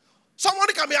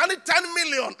 Somebody can be earning 10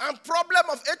 million and problem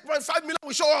of 8.5 million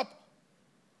will show up.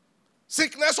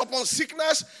 Sickness upon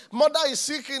sickness. Mother is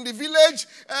sick in the village.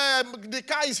 The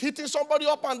car is hitting somebody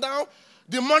up and down.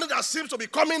 The money that seems to be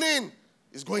coming in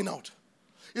is going out.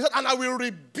 He said, and I will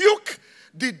rebuke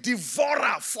the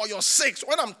devourer for your sakes.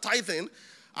 When I'm tithing,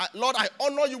 Lord, I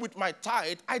honor you with my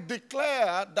tithe. I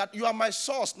declare that you are my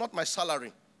source, not my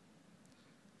salary.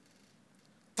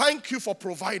 Thank you for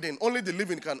providing. Only the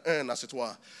living can earn, as it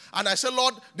were. And I said,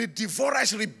 Lord, the devourer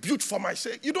is rebuked for my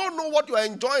sake. You don't know what you are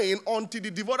enjoying until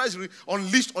the devourer is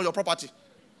unleashed on your property.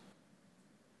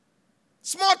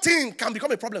 Small thing can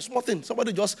become a problem. Small thing.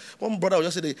 One brother will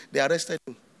just say they arrested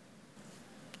him.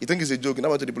 You think it's a joke. He now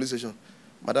went to the police station.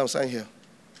 Madam, sign here.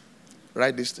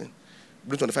 Write this thing.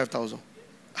 Bring 25,000.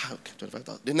 Okay,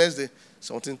 25,000. The next day,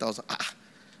 17,000.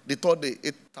 The third day,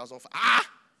 8,000. All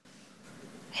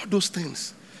those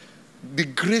things. The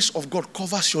grace of God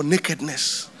covers your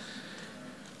nakedness.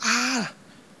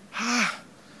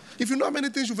 If you know how many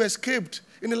things you've escaped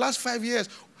in the last 5 years,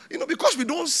 because we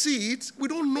don't see it, we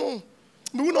don't know.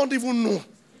 We will not even know.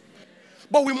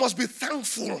 But we must be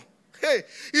thankful. Hey,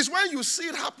 it's when you see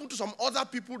it happen to some other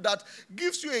people that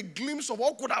gives you a glimpse of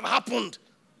what could have happened.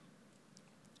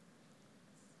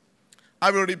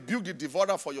 I will rebuke the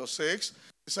devourer for your sakes.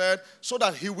 He said, so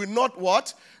that he will not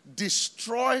what?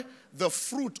 Destroy the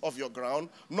fruit of your ground,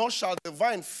 nor shall the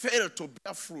vine fail to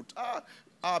bear fruit.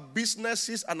 Our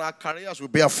businesses and our careers will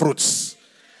bear fruits.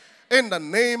 In the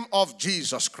name of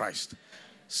Jesus Christ.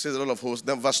 Says the Lord of hosts.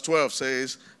 Then verse 12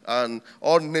 says, and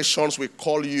all nations will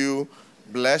call you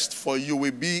blessed, for you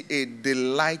will be a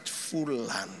delightful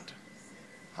land.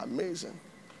 Amazing.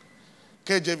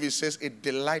 KJV says a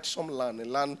delightsome land, a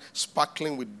land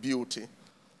sparkling with beauty.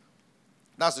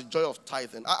 That's the joy of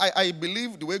tithing. I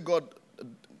believe the way God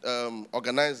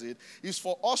organized it is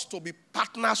for us to be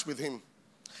partners with him.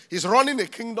 He's running a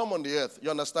kingdom on the earth, you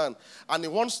understand? And he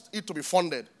wants it to be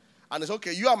funded. And it's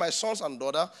okay, you are my sons and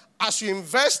daughter. As you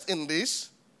invest in this,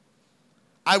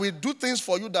 I will do things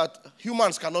for you that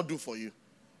humans cannot do for you.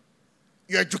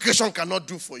 Your education cannot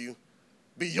do for you.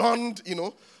 Beyond,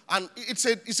 and it's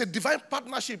a divine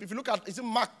partnership. If you look at, it's in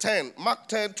Mark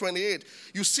 10:28,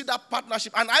 you see that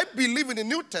partnership. And I believe in the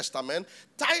New Testament,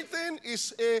 tithing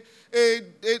is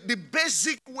the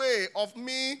basic way of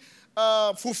me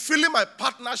fulfilling my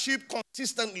partnership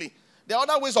consistently. There are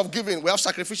other ways of giving. We have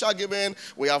sacrificial giving.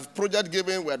 We have project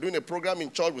giving. We are doing a program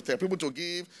in church with people to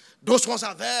give. Those ones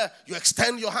are there. You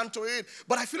extend your hand to it.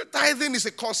 But I feel tithing is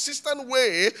a consistent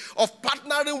way of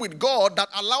partnering with God that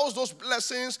allows those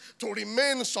blessings to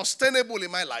remain sustainable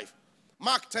in my life.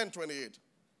 Mark 10:28.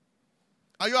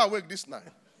 Are you awake this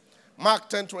night? Mark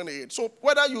 10:28. So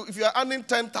if you are earning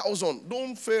 10,000,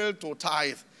 don't fail to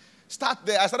tithe. Start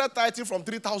there. I started tithing from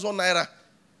 3,000 naira.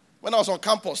 When I was on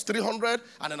campus, 300,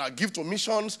 and then I give to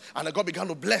missions, and then God began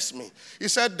to bless me. He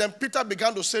said, then Peter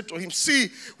began to say to him, see,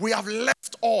 we have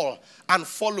left all and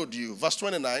followed you. Verse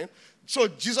 29. So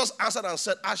Jesus answered and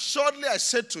said, assuredly I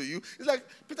said to you, it's like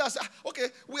Peter said, okay,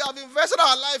 we have invested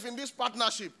our life in this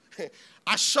partnership.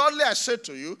 Assuredly I said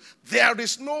to you, there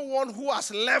is no one who has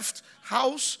left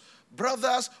house,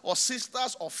 brothers or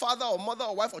sisters or father or mother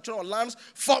or wife or children or lands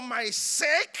for my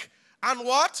sake, and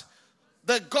what?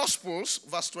 The Gospels,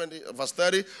 verse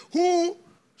 30, who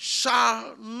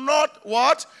shall not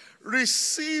what?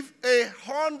 Receive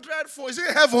 100-fold. Is it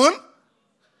in heaven?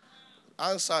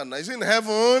 Answer now. Is it in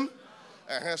heaven?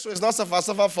 So it's not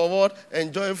suffer for what?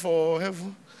 Enjoy for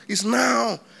heaven. It's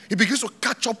now. He begins to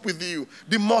catch up with you.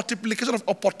 The multiplication of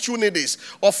opportunities,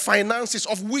 of finances,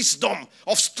 of wisdom,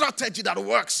 of strategy that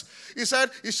works. He said,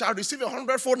 he shall receive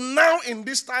 100-fold. Now in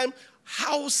this time,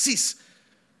 houses.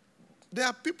 There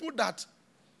are people that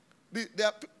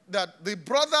the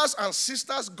brothers and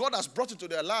sisters God has brought into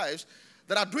their lives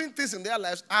that are doing things in their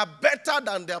lives are better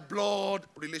than their blood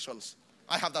relations.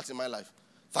 I have that in my life.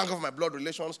 Thank God for my blood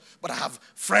relations. But I have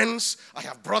friends, I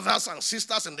have brothers and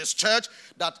sisters in this church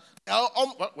that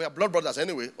we are blood brothers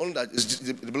anyway. Only that is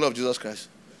the blood of Jesus Christ.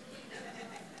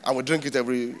 And we drink it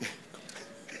every,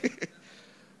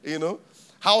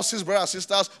 Houses, brothers and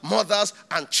sisters, mothers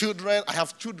and children. I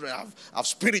have children. I have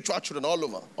spiritual children all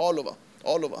over.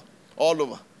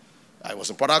 I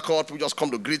was in Port Harcourt. People just come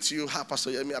to greet you. Hi,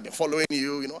 Pastor Yemi, I've been following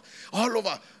you, All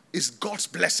over is God's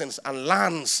blessings and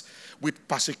lands with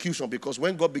persecution. Because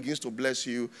when God begins to bless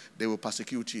you, they will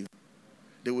persecute you.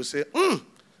 They will say,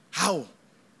 how?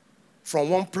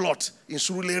 From one plot in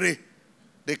Surulere,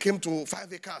 they came to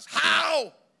 5 acres.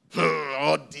 How?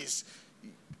 All these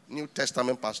New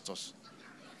Testament pastors.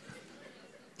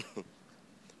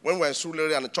 When we were in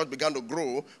Surulere and the church began to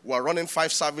grow, we were running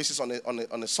 5 services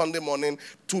on a Sunday morning,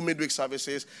 2 midweek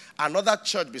services. Another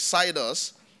church beside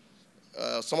us,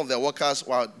 some of their workers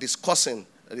were discussing.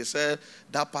 They said,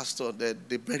 that pastor,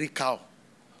 they buried cow.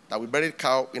 That we buried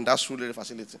cow in that Surulere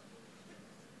facility.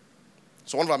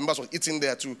 So one of our members was eating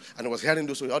there too, and he was hearing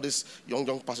those. So all these young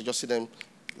pastors just see them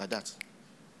like that.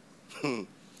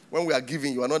 When we are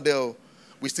giving, you are not there.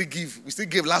 We still give. We still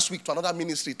gave last week to another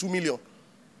ministry, 2 million.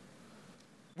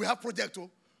 We have project,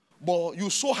 but you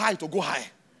sow high to go high.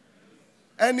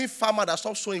 Any farmer that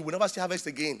stops sowing will never see harvest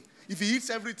again. If he eats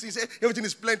everything, say everything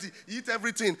is plenty, he eats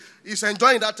everything, he's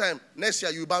enjoying that time. Next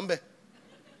year, you bambe.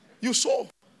 You sow.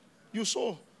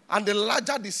 And the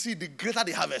larger the seed, the greater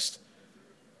the harvest.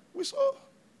 We sow.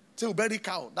 Say we bury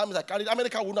cow. That means I carry. How many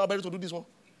cow would now bury to do this one?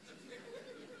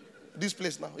 This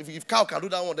place now. If cow can do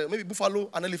that one, then maybe buffalo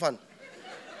and elephant.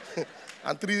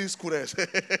 And 3 squirrels.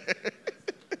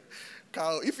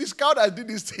 Cow. If it's cow that did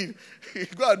this thing,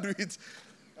 go and do it.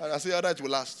 And I say, all right, it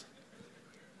will last.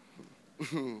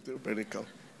 Very cow.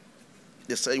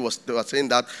 They were saying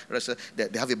that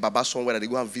they have a Baba somewhere that they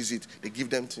go and visit. They give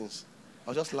them things. I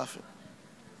was just laughing.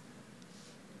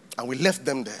 And we left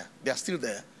them there. They are still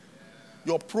there.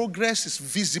 Your progress is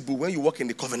visible when you walk in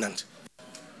the covenant.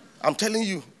 I'm telling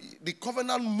you, the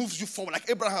covenant moves you forward. Like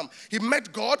Abraham, he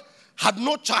met God, had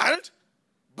no child,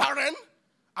 barren,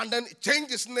 and then he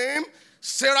changed his name.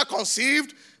 Sarah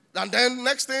conceived, and then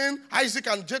next thing, Isaac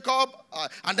and Jacob,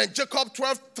 and then Jacob,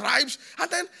 12 tribes, and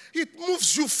then it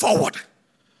moves you forward.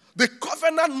 The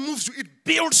covenant moves you, it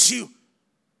builds you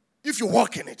if you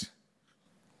walk in it.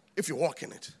 If you walk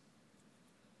in it.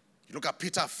 You look at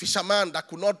Peter, a fisherman that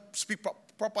could not speak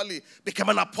properly, became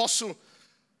an apostle.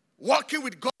 Walking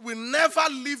with God will never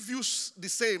leave you the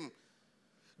same.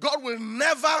 God will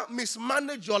never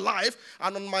mismanage your life.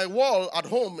 And on my wall at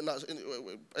home, in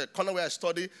a corner where I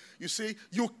study, you see,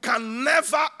 you can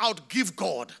never outgive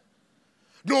God.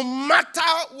 No matter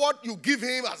what you give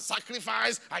him as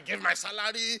sacrifice, I give my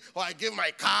salary or I give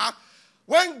my car.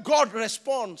 When God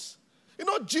responds,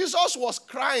 Jesus was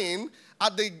crying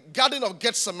at the Garden of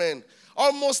Gethsemane,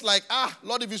 almost like,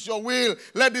 Lord, if it's your will,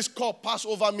 let this cup pass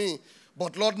over me.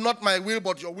 But Lord, not my will,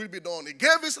 but your will be done. He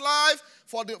gave his life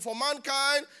for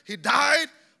mankind. He died.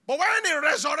 But when he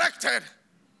resurrected,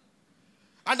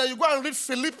 and then you go and read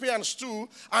Philippians 2,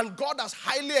 and God has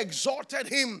highly exalted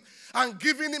him and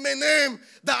given him a name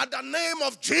that at the name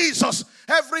of Jesus,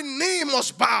 every knee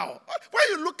must bow. When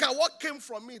you look at what came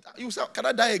from it, you say, can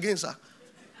I die again, sir?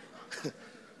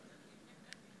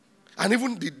 And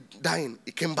even the dying,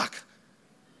 he came back.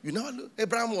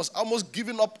 Abraham was almost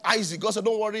giving up Isaac. God said,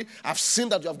 don't worry, I've seen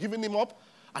that you have given him up.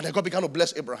 And then God began to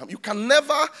bless Abraham. You can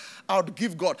never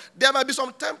outgive God. There might be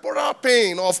some temporal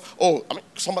pain of,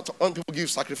 some people give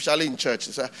sacrificially in church.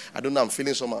 They say, I don't know, I'm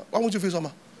feeling somehow. Why won't you feel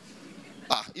somehow?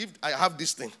 If I have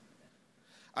this thing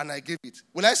and I give it,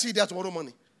 will I see it there tomorrow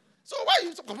morning? So why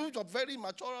you are very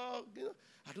mature?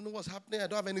 I don't know what's happening. I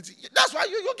don't have anything. That's why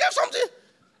you gave something.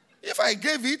 If I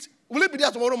gave it, will it be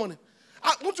there tomorrow morning?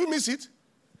 Won't you miss it?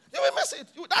 You will miss it.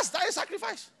 That's a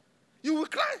sacrifice. You will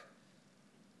cry.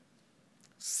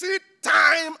 Seed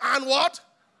time and what?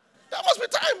 There must be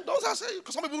time. Don't I say?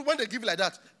 Because some people, when they give it like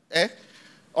that,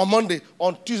 on Monday,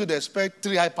 on Tuesday, they expect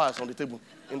 3 iPads on the table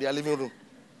in their living room.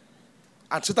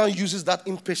 And Satan uses that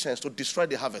impatience to destroy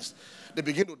the harvest. They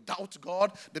begin to doubt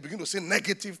God. They begin to say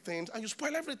negative things. And you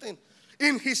spoil everything.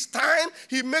 In his time,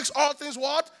 he makes all things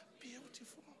what?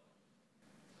 Beautiful.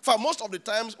 For most of the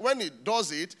times, when he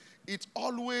does it, it's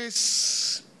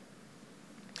always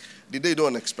the day you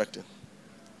don't expect it.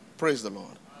 Praise the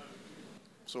Lord.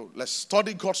 So let's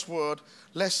study God's word.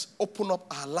 Let's open up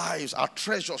our lives, our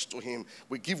treasures to him.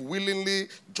 We give willingly,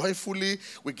 joyfully.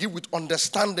 We give with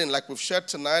understanding like we've shared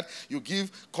tonight. You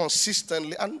give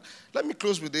consistently. And let me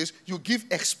close with this. You give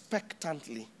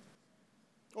expectantly.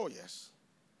 Oh, yes.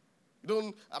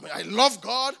 I love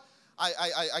God.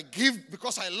 I give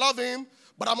because I love him.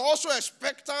 But I'm also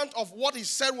expectant of what he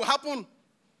said will happen.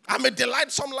 I'm a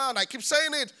delightsome land. I keep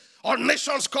saying it. All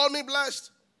nations call me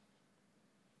blessed.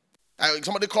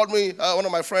 Somebody called me, one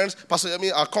of my friends, Pastor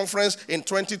Yemi, our conference in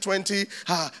 2020.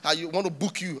 You want to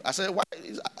book you? I said, why?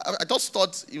 I just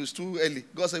thought it was too early.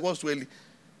 God said it was too early.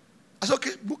 I said,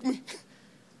 okay, book me.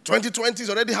 2020 is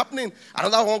already happening.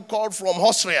 Another one called from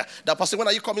Austria. That Pastor, when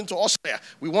are you coming to Austria?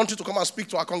 We want you to come and speak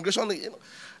to our congregation.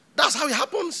 That's how it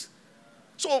happens.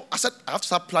 So I said, I have to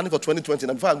start planning for 2020.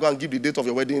 And before I go and give the date of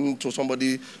your wedding to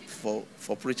somebody for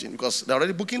preaching, because they're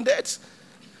already booking dates.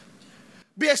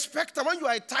 Be expectant. When you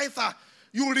are a tither,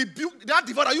 you rebuke that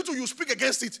devourer. You speak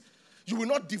against it. You will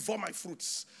not devour my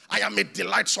fruits. I am a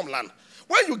delightsome land.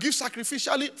 When you give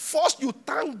sacrificially, first you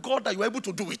thank God that you are able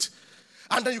to do it.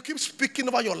 And then you keep speaking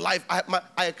over your life.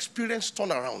 I experience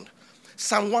turnaround.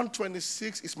 Psalm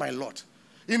 126 is my Lord.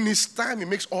 In his time, he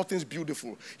makes all things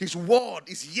beautiful. His word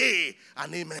is yea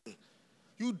and amen.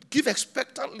 You give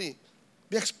expectantly.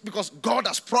 Because God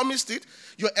has promised it,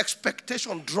 your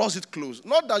expectation draws it close.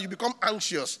 Not that you become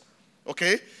anxious,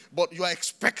 okay? But you are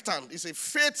expectant. It's a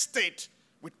faith state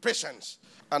with patience.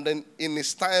 And then in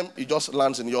his time, it just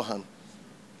lands in your hand.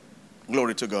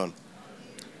 Glory to God.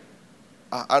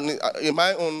 And in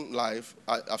my own life,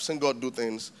 I've seen God do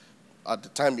things at the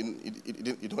time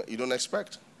you don't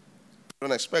expect. You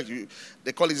don't expect.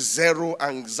 They call it zero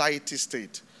anxiety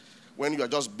state. When you are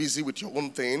just busy with your own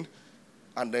thing,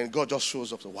 and then God just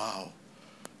shows up. So, wow.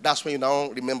 That's when you now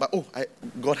remember,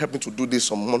 God helped me to do this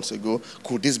some months ago.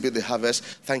 Could this be the harvest?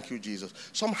 Thank you, Jesus.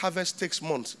 Some harvest takes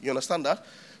months. You understand that?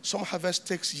 Some harvest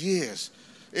takes years.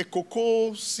 A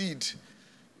cocoa seed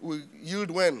will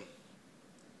yield when?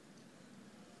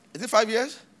 Is it 5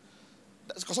 years?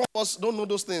 That's because some of us don't know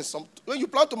those things. When you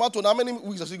plant tomato, how many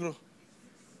weeks does it grow?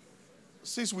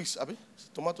 6 weeks, Abi.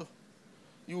 Tomato.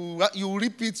 You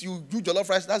reap it, you do jollof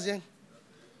rice, that's the end.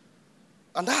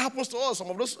 And that happens to us. Some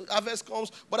of those harvests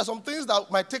comes, but there are some things that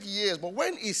might take years. But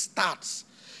when it starts,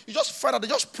 you just find out they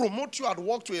just promote you at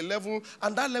work to a level,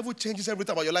 and that level changes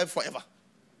everything about your life forever.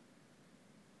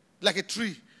 Like a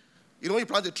tree. You know, when you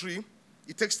plant a tree,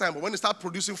 it takes time, but when it starts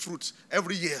producing fruits,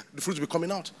 every year, the fruits will be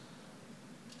coming out.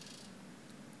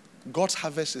 God's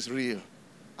harvest is real.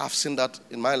 I've seen that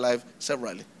in my life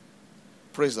severally.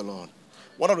 Praise the Lord.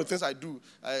 One of the things I do,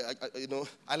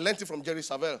 I learned it from Jerry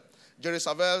Savelle. Jerry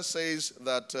Savelle says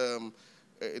that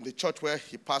in the church where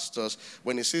he pastors,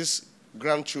 when he sees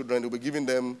grandchildren, he'll be giving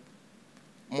them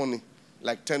money,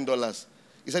 like $10.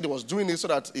 He said he was doing it so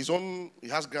that he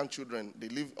has grandchildren. They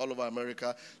live all over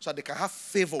America, so that they can have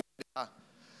favor where they are.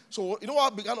 So you know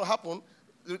what began to happen?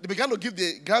 They began to give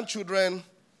the grandchildren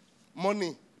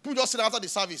money. People just sit after the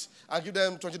service and give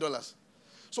them $20.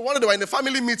 So one day they were in a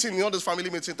family meeting, this family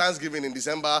meeting, Thanksgiving in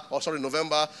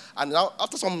November. And now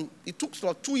after it took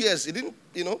 2 years. He didn't,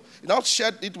 he now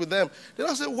shared it with them. Then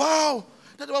I said, wow,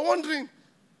 that they were wondering,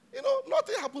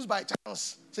 nothing happens by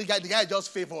chance. So the guy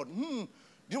just favored. Do you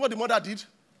know what the mother did?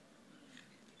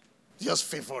 Just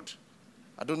favored.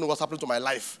 I don't know what's happening to my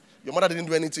life. Your mother didn't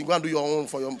do anything. Go and do your own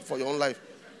for your own life.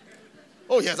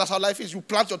 Oh yes, that's how life is. You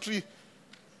plant your tree.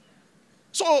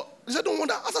 So they said, don't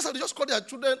wonder. After they just call their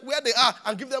children where they are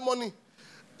and give them money.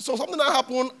 So something that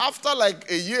happened after like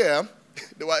a year,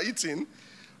 they were eating.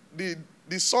 The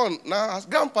son now asked,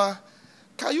 Grandpa,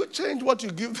 can you change what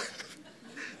you give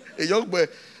a young boy?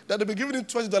 That they've been giving him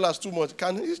 $20 too much.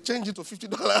 Can you change it to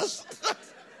 $50?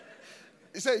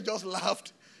 He said he just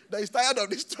laughed. That he's tired of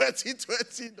this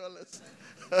 $20.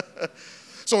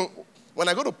 So when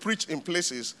I go to preach in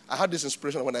places, I had this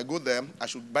inspiration. When I go there, I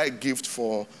should buy a gift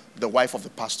for the wife of the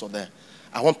pastor there.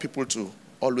 I want people to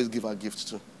always give her gifts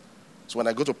too. So when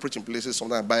I go to preach in places,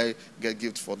 sometimes I get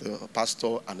gifts for the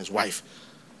pastor and his wife.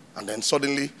 And then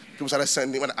suddenly, people started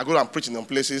sending, when I go and preach in them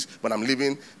places, when I'm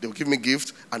leaving, they will give me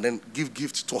gifts and then give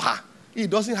gifts to her. It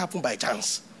doesn't happen by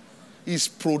chance. It's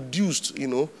produced,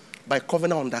 by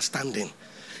covenant understanding.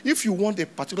 If you want a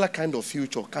particular kind of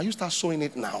future, can you start sowing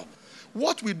it now?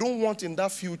 What we don't want in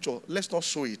that future, let's not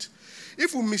sow it.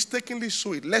 If we mistakenly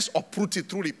sow it, let's uproot it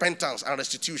through repentance and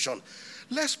restitution.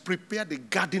 Let's prepare the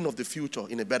garden of the future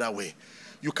in a better way.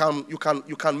 You can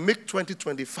make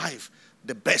 2025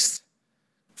 the best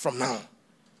from now.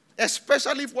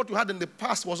 Especially if what you had in the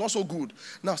past was also good.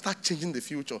 Now start changing the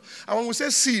future. And when we say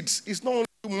seeds, it's not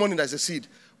only money that's a seed.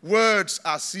 Words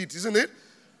are seeds, isn't it?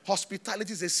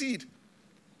 Hospitality is a seed.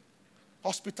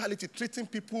 Hospitality, treating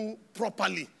people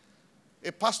properly.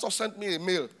 A pastor sent me a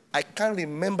mail. I can't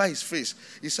remember his face.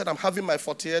 He said, I'm having my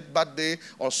 40th birthday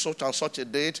on such and such a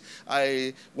date.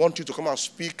 I want you to come and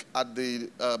speak at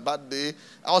the birthday.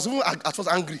 I was even at first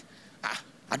angry.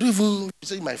 I don't even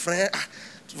say my friend.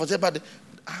 40th birthday.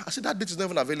 I said, that date is not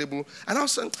even available. And I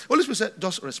was saying, Holy Spirit said,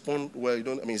 just respond well.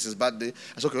 It's his birthday.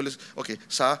 I said, okay,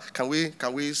 sir, can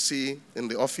we see in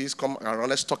the office, come around,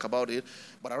 let's talk about it.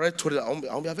 But I already told him I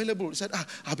won't be available. He said,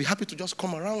 I'll be happy to just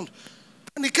come around.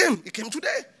 And he came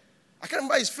today. I can't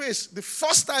remember his face. The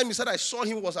first time he said I saw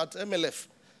him was at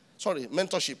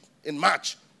mentorship in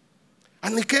March.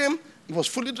 And he came, he was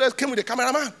fully dressed, came with a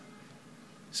cameraman.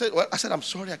 I said, I'm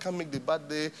sorry, I can't make the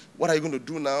birthday. What are you going to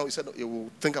do now? He said, he will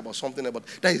think about something about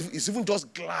that. He's even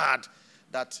just glad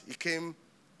that he came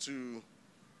to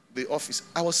the office.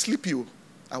 I was sleepy.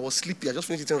 I just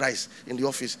finished eating rice in the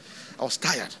office. I was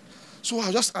tired. So I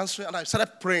was just answering, and I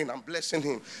started praying and blessing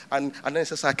him. And then he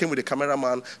says, I came with a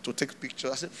cameraman to take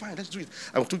pictures. I said, fine, let's do it.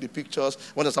 I took the pictures.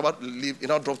 When I was about to leave, he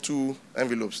now dropped 2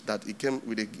 envelopes that he came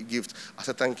with a gift. I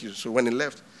said, thank you. So when he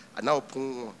left, I now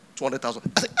opened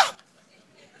 200,000. I said,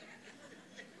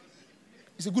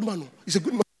 He's a good man. He's a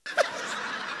good man.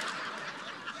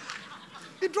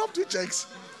 He dropped 2 checks.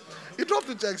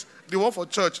 The one for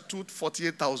church,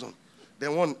 48,000.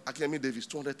 Then one, Akemi Davis,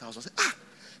 200,000. I said,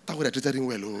 thank God I treated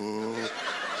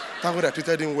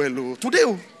him well.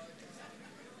 Today,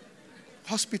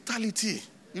 hospitality.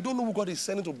 You don't know who God is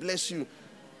sending to bless you.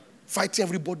 Fighting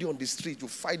everybody on the street. You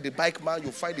fight the bike man.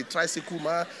 You fight the tricycle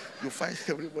man. You fight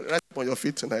everybody. Right up on your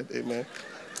feet tonight. Amen.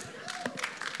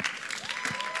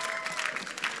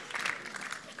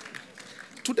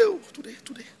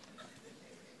 Today.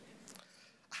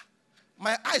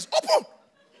 My eyes open.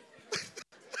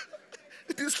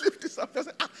 It didn't sleep this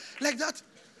afternoon. I said, like that.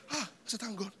 I said,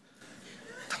 thank God.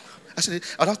 I said,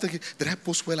 I was thinking, did I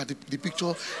post well at the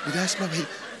picture? Did I smell it?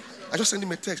 I just sent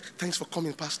him a text. Thanks for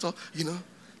coming, Pastor.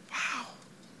 Wow.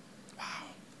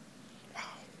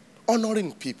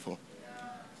 Honoring people.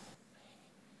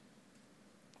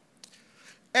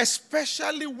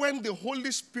 Especially when the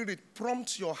Holy Spirit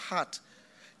prompts your heart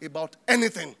about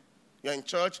anything. You're in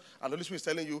church and the Holy Spirit is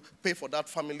telling you, pay for that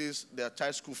family's, their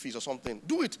child's school fees or something.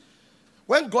 Do it.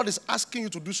 When God is asking you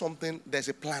to do something, there's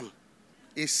a plan.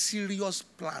 A serious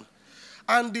plan.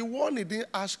 And the one he didn't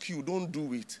ask you, don't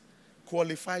do it.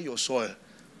 qualify your soil.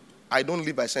 I don't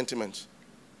live by sentiment.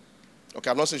 Okay,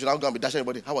 I'm not saying you should not go and be dashing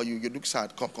everybody. How are you? You look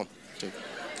sad. Come. Take.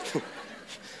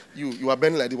 You are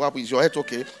bending like the wap. Is your head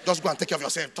okay? Just go and take care of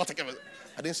yourself. Don't take care of yourself.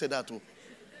 I didn't say that too.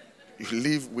 You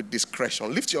live with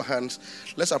discretion. Lift your hands.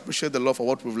 Let's appreciate the Lord for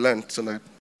what we've learned tonight.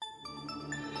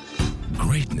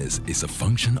 Greatness is a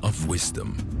function of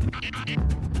wisdom.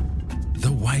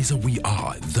 The wiser we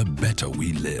are, the better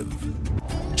we live.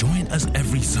 Join us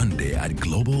every Sunday at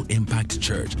Global Impact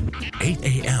Church, 8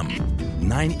 a.m.,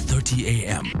 9:30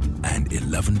 a.m., and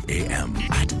 11 a.m.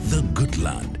 at The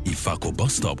Goodland, Ifako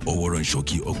Bus Stop,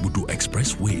 Oworonshoki Ogbudu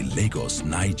Expressway, Lagos,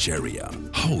 Nigeria.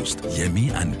 Host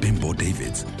Yemi and Bimbo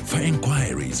Davids. For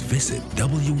inquiries, visit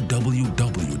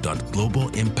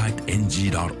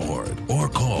www.globalimpactng.org or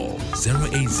call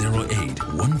 0808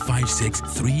 156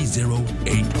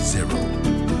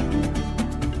 3080.